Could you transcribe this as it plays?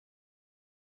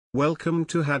Welcome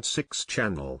to Had6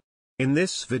 channel. In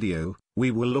this video,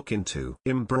 we will look into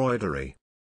embroidery.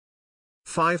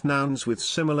 5 nouns with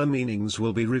similar meanings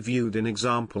will be reviewed in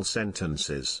example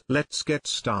sentences. Let's get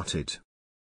started.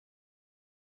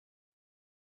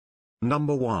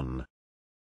 Number 1.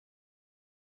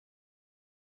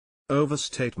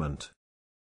 Overstatement,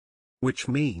 which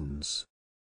means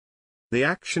the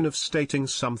action of stating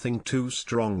something too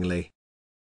strongly.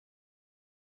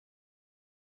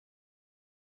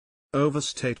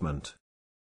 Overstatement.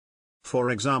 For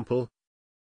example,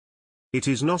 it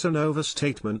is not an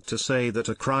overstatement to say that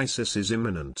a crisis is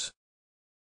imminent.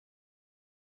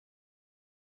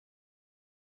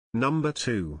 Number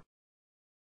 2.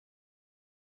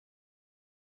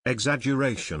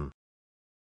 Exaggeration,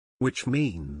 which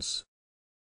means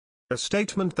a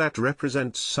statement that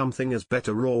represents something as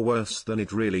better or worse than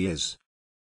it really is.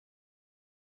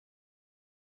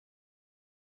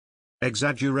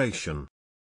 Exaggeration.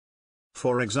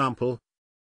 For example,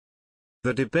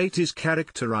 the debate is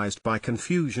characterized by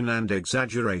confusion and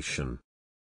exaggeration.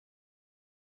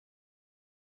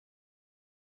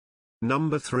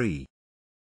 Number 3.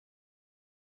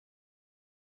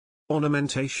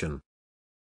 Ornamentation,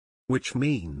 which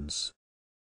means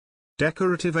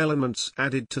decorative elements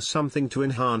added to something to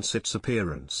enhance its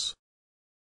appearance.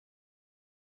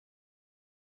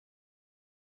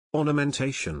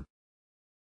 Ornamentation.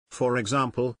 For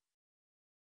example,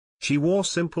 she wore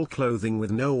simple clothing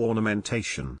with no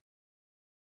ornamentation.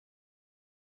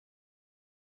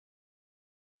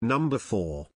 Number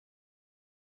 4.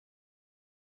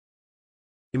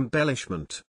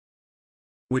 Embellishment,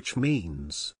 which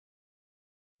means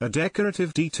a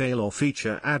decorative detail or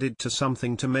feature added to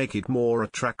something to make it more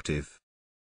attractive.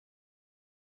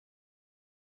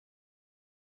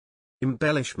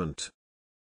 Embellishment.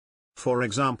 For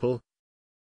example,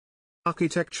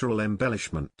 architectural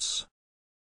embellishments.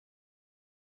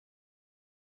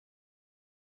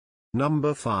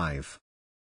 Number 5.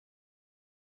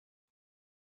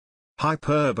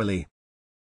 Hyperbole,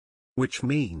 which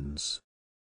means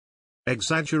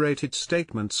exaggerated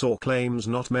statements or claims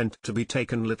not meant to be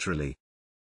taken literally.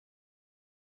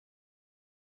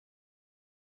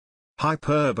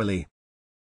 Hyperbole.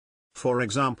 For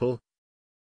example,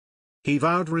 he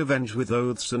vowed revenge with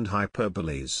oaths and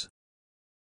hyperboles.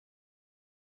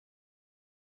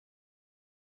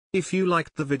 If you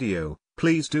liked the video,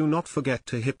 please do not forget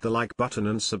to hit the like button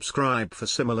and subscribe for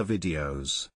similar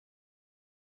videos.